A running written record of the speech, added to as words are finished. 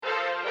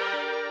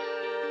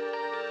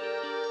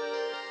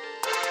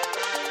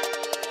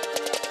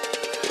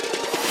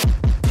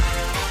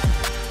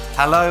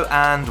Hello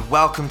and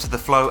welcome to the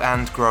Flow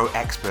and Grow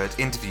Expert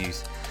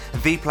Interviews,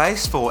 the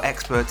place for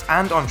experts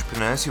and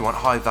entrepreneurs who want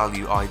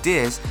high-value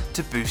ideas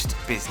to boost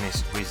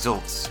business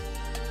results.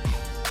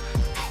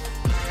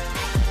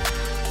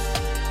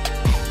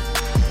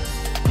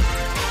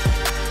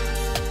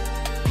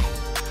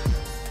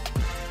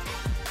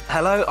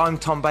 Hello, I'm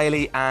Tom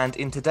Bailey, and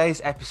in today's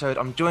episode,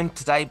 I'm joined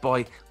today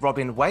by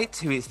Robin Waite,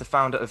 who is the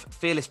founder of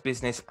Fearless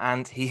Business,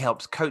 and he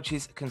helps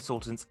coaches,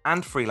 consultants,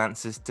 and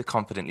freelancers to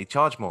confidently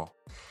charge more.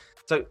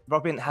 So,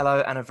 Robin,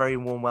 hello, and a very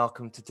warm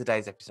welcome to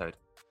today's episode.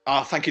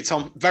 Thank you,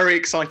 Tom. Very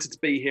excited to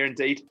be here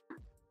indeed.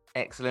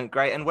 Excellent,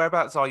 great. And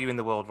whereabouts are you in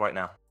the world right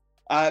now?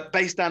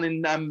 Based down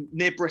in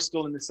near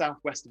Bristol in the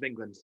southwest of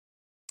England.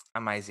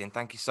 Amazing,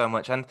 thank you so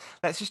much. And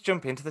let's just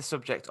jump into the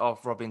subject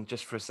of Robin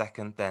just for a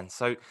second then.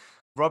 So,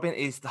 Robin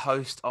is the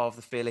host of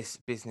the Fearless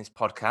Business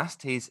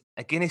podcast. He's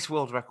a Guinness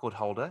World Record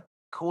holder,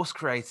 course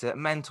creator,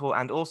 mentor,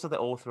 and also the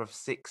author of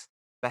 6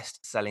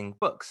 best-selling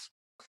books.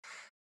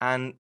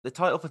 And the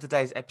title for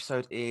today's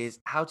episode is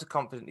How to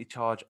Confidently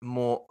Charge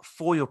More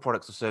for Your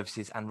Products or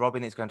Services. And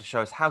Robin is going to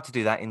show us how to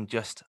do that in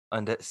just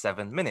under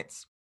 7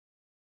 minutes.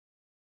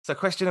 So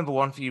question number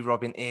 1 for you,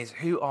 Robin, is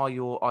who are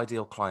your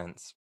ideal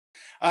clients?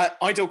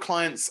 Ideal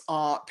clients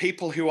are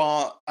people who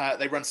are,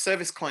 they run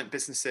service client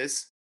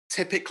businesses,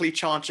 typically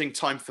charging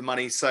time for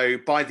money, so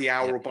by the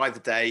hour or by the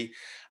day,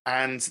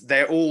 and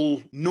they're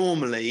all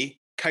normally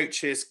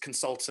coaches,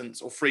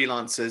 consultants, or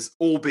freelancers,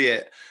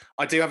 albeit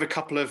I do have a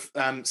couple of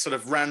sort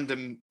of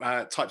random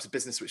types of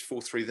business which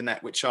fall through the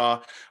net, which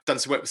are done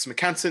some work with some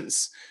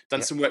accountants,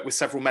 done some work with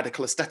several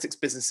medical aesthetics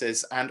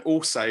businesses, and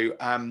also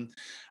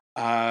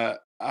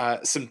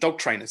some dog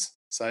trainers.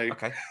 So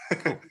okay,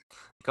 cool.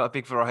 Got a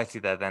big variety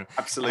there then.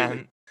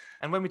 Absolutely.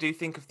 And when we do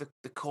think of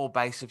the core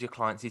base of your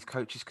clients, these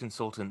coaches,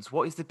 consultants,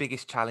 what is the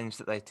biggest challenge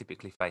that they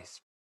typically face?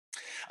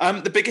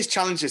 The biggest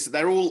challenge is that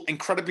they're all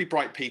incredibly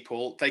bright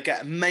people. They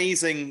get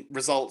amazing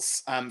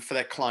results for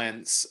their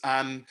clients.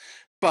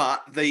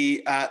 But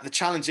the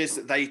challenge is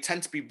that they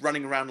tend to be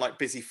running around like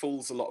busy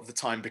fools a lot of the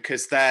time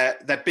because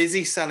they're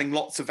busy selling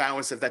lots of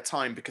hours of their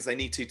time because they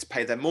need to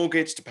pay their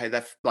mortgage, to pay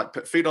their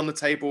put food on the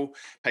table,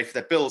 pay for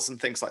their bills and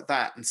things like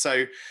that. And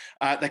so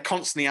they're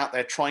constantly out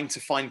there trying to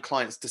find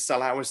clients to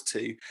sell hours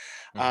to.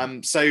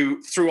 So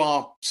through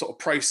our sort of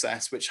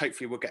process, which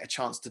hopefully we'll get a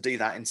chance to do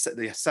that in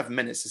the 7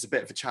 minutes, is a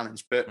bit of a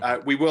challenge,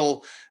 but we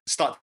will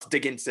start to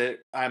dig into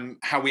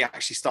how we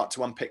actually start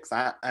to unpick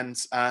that and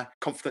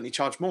confidently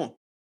charge more.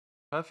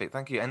 Perfect,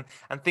 thank you.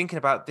 And thinking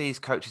about these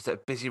coaches that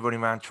are busy running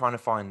around trying to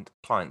find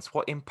clients,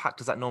 what impact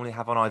does that normally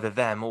have on either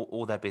them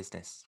or their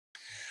business?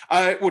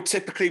 Well,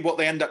 typically what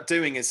they end up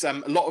doing is a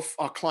lot of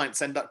our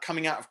clients end up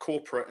coming out of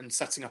corporate and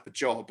setting up a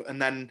job, and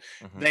then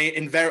they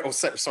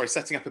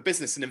setting up a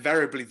business, and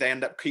invariably they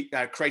end up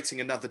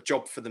creating another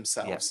job for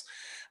themselves.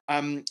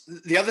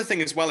 The other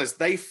thing as well is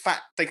they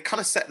kind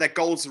of set their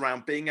goals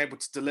around being able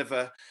to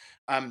deliver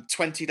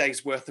 20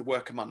 days worth of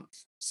work a month.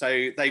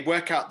 So they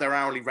work out their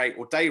hourly rate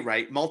or day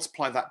rate,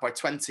 multiply that by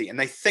 20, and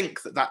they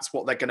think that that's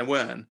what they're going to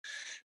earn.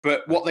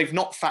 But what they've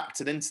not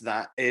factored into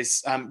that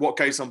is what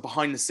goes on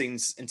behind the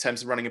scenes in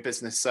terms of running a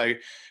business. So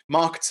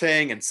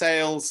marketing and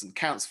sales and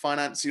accounts,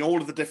 finance,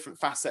 all of the different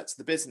facets of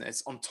the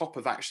business on top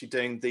of actually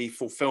doing the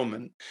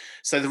fulfillment.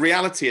 So the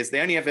reality is they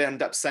only ever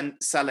end up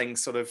selling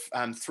sort of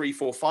 3,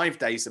 4, 5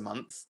 days a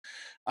month.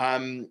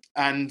 And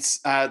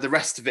the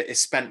rest of it is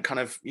spent kind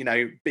of,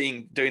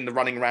 doing the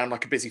running around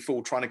like a busy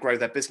fool, trying to grow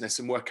their business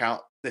and work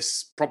out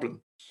this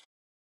problem.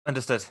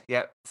 Understood.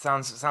 Yeah,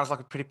 sounds like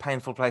a pretty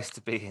painful place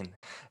to be in.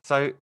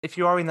 So if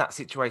you are in that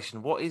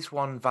situation, what is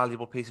one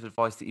valuable piece of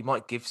advice that you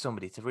might give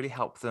somebody to really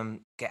help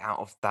them get out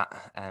of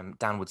that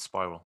downward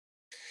spiral?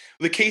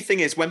 The key thing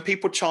is when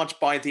people charge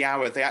by the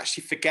hour, they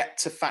actually forget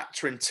to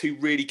factor in 2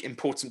 really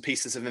important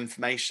pieces of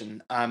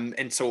information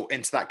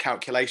into that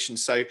calculation.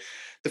 So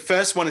the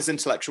first one is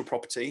intellectual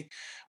property.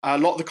 A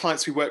lot of the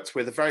clients we worked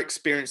with are very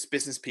experienced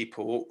business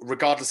people,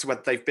 regardless of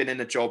whether they've been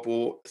in a job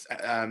or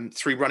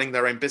through running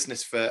their own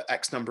business for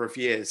X number of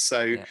years.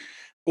 So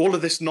all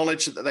of this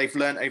knowledge that they've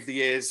learned over the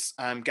years,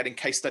 getting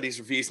case studies,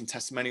 reviews and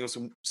testimonials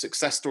and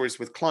success stories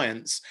with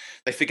clients,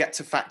 they forget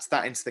to factor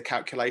that into the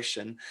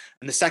calculation.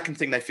 And the second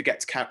thing they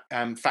forget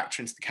to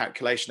factor into the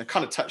calculation, I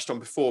kind of touched on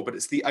before, but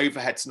it's the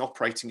overheads and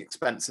operating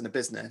expense in a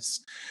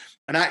business.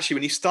 And actually,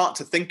 when you start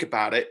to think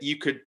about it, you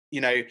could,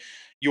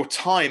 your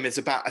time is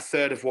about a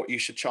third of what you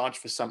should charge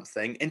for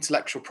something.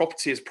 Intellectual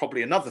property is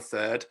probably another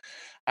third.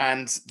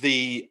 And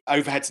the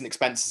overheads and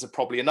expenses are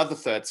probably another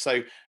third.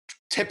 So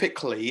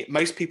typically,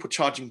 most people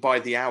charging by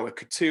the hour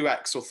could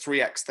 2x or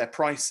 3x their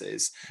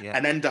prices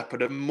and end up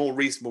at a more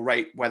reasonable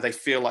rate where they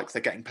feel like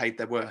they're getting paid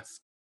their worth.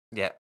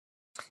 Yeah,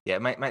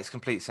 it makes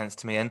complete sense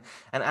to me. And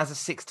as a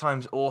 6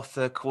 times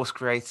author, course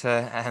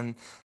creator, and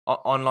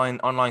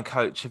online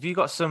coach, have you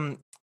got some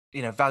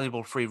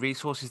valuable free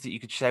resources that you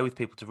could share with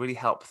people to really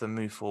help them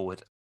move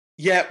forward?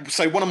 Yeah,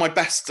 so one of my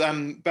best or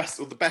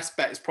the best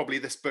bet is probably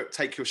this book,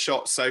 Take Your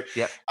Shot. So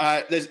Yep.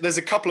 there's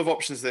a couple of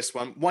options. This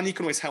one, you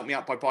can always help me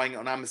out by buying it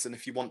on Amazon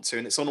if you want to,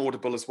 and it's on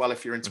Audible as well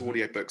if you're into Hmm.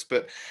 audiobooks.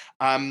 But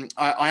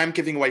I am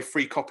giving away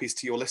free copies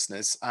to your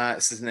listeners.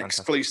 This is an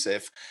Fantastic.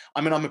 exclusive.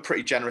 I mean, I'm a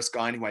pretty generous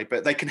guy anyway,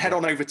 but they can head Yeah.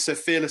 on over to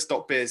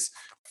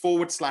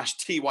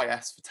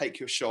fearless.biz/TYS for Take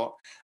Your Shot.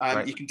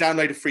 Great. You can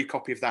download a free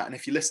copy of that, and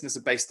if your listeners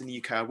are based in the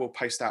UK, I will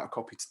post out a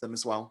copy to them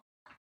as well.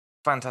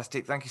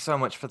 Fantastic. Thank you so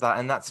much for that.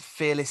 And that's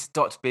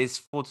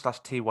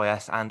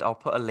fearless.biz/TYS. And I'll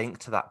put a link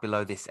to that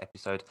below this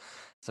episode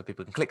so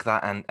people can click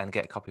that and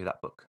get a copy of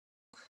that book.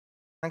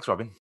 Thanks,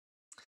 Robin.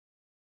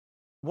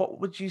 What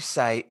would you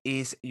say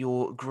is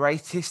your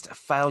greatest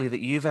failure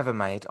that you've ever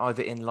made,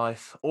 either in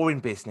life or in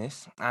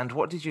business? And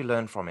what did you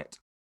learn from it?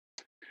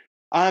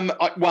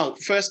 Well,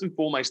 first and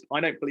foremost,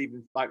 I don't believe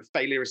in like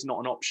failure is not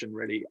an option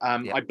really.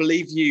 Yeah. I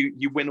believe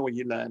you win or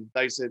you learn.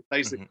 Those are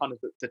Mhm. kind of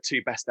the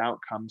two best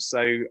outcomes.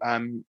 So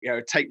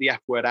take the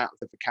F word out of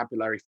the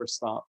vocabulary for a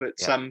start. But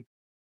Yeah.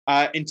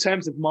 in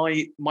terms of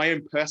my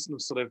own personal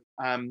sort of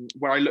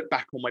where I look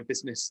back on my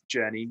business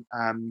journey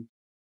and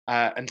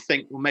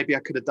think, well, maybe I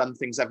could have done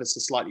things ever so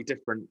slightly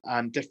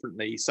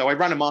differently. So I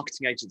ran a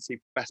marketing agency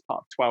for the best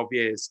part of 12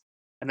 years.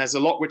 And there's a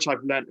lot which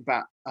I've learned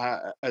about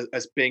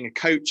as being a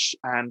coach,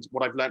 and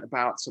what I've learned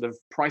about sort of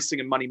pricing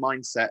and money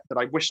mindset that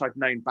I wish I'd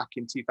known back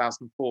in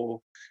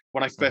 2004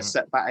 when I first Mhm.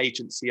 set that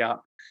agency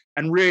up.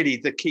 And really,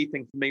 the key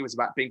thing for me was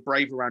about being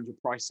brave around your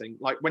pricing.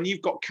 Like when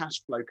you've got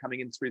cash flow coming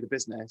in through the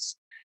business,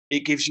 it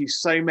gives you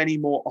so many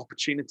more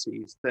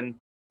opportunities than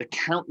the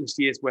countless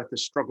years worth of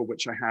struggle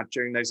which I had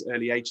during those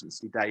early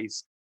agency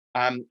days.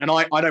 And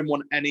I don't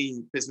want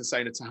any business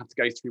owner to have to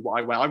go through what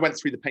I went. I went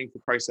through the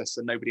painful process,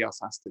 so nobody else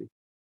has to.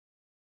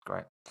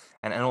 Great.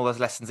 And all those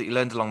lessons that you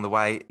learned along the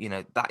way,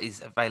 that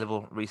is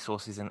available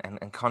resources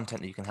and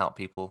content that you can help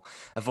people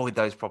avoid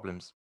those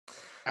problems.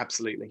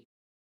 Absolutely.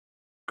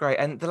 Great.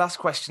 And the last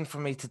question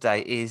from me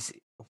today is,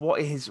 what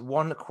is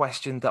one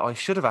question that I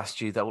should have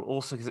asked you that will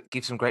also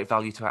give some great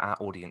value to our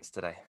audience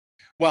today?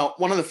 Well,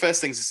 one of the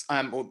first things,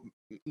 or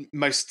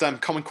most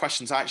common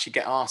questions I actually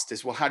get asked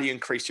is, well, how do you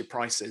increase your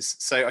prices?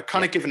 So I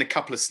kind Yeah. of given a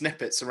couple of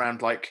snippets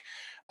around like,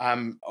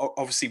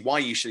 obviously why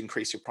you should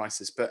increase your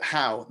prices, but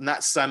how. And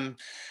that's,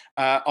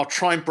 I'll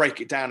try and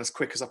break it down as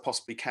quick as I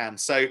possibly can.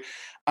 So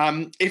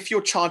if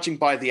you're charging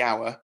by the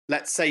hour,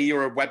 let's say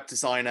you're a web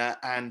designer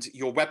and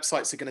your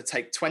websites are going to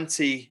take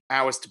 20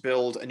 hours to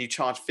build and you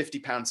charge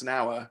 £50 an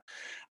hour.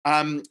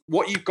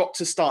 What you've got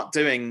to start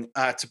doing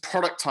to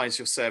productize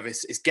your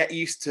service is get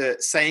used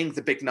to saying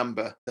the big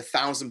number, the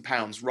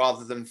 £1,000,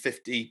 rather than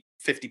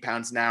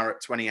 £50 an hour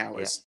at 20 Yeah.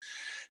 hours.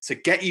 So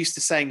get used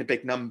to saying the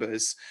big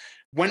numbers.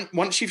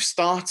 Once you've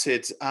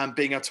started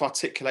being able to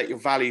articulate your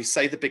value,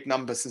 say the big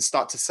numbers, and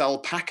start to sell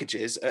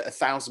packages at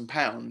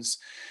 £1,000.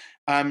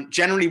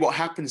 Generally, what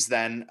happens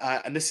then,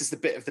 and this is the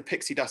bit of the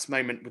pixie dust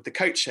moment with the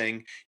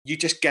coaching, you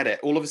just get it.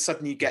 All of a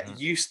sudden, you get Hmm.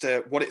 used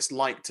to what it's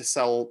like to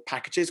sell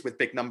packages with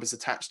big numbers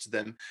attached to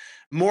them.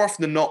 More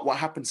often than not, what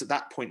happens at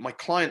that point, my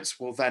clients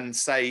will then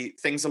say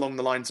things along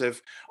the lines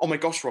of, "Oh my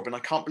gosh, Robin, I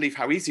can't believe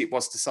how easy it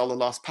was to sell the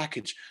last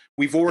package.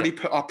 We've Yeah. already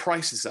put our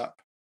prices up."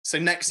 So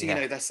next thing you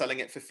Yeah. know, they're selling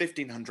it for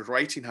 1,500 or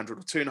 1,800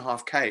 or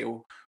 2.5K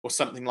or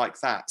something like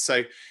that.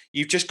 So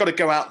you've just got to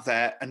go out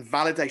there and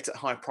validate at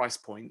higher price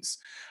points,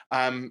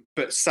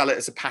 but sell it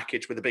as a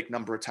package with a big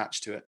number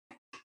attached to it.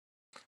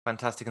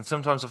 Fantastic. And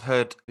sometimes I've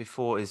heard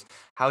before is,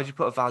 how would you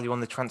put a value on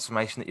the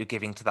transformation that you're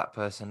giving to that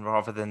person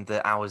rather than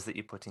the hours that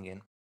you're putting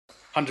in?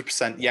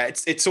 100%. Yeah,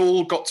 it's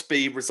all got to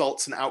be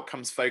results and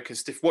outcomes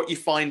focused. If what you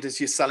find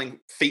is you're selling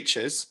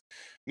features,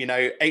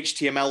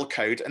 HTML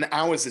code, and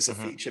hours is a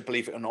Hmm. feature,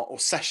 believe it or not, or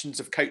sessions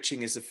of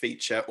coaching is a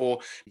feature,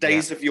 or Yeah.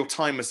 days of your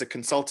time as a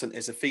consultant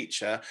is a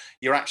feature,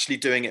 you're actually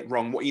doing it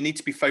wrong. What you need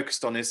to be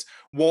focused on is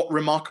what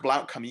remarkable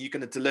outcome are you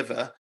going to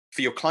deliver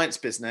for your client's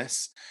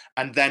business,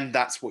 and then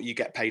that's what you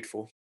get paid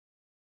for.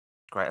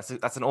 Great.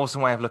 That's an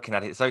awesome way of looking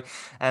at it. So,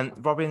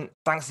 Robin,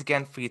 thanks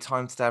again for your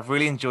time today. I've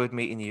really enjoyed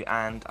meeting you,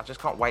 and I just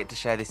can't wait to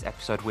share this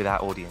episode with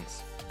our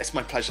audience. It's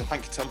my pleasure.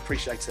 Thank you, Tom.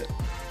 Appreciate it.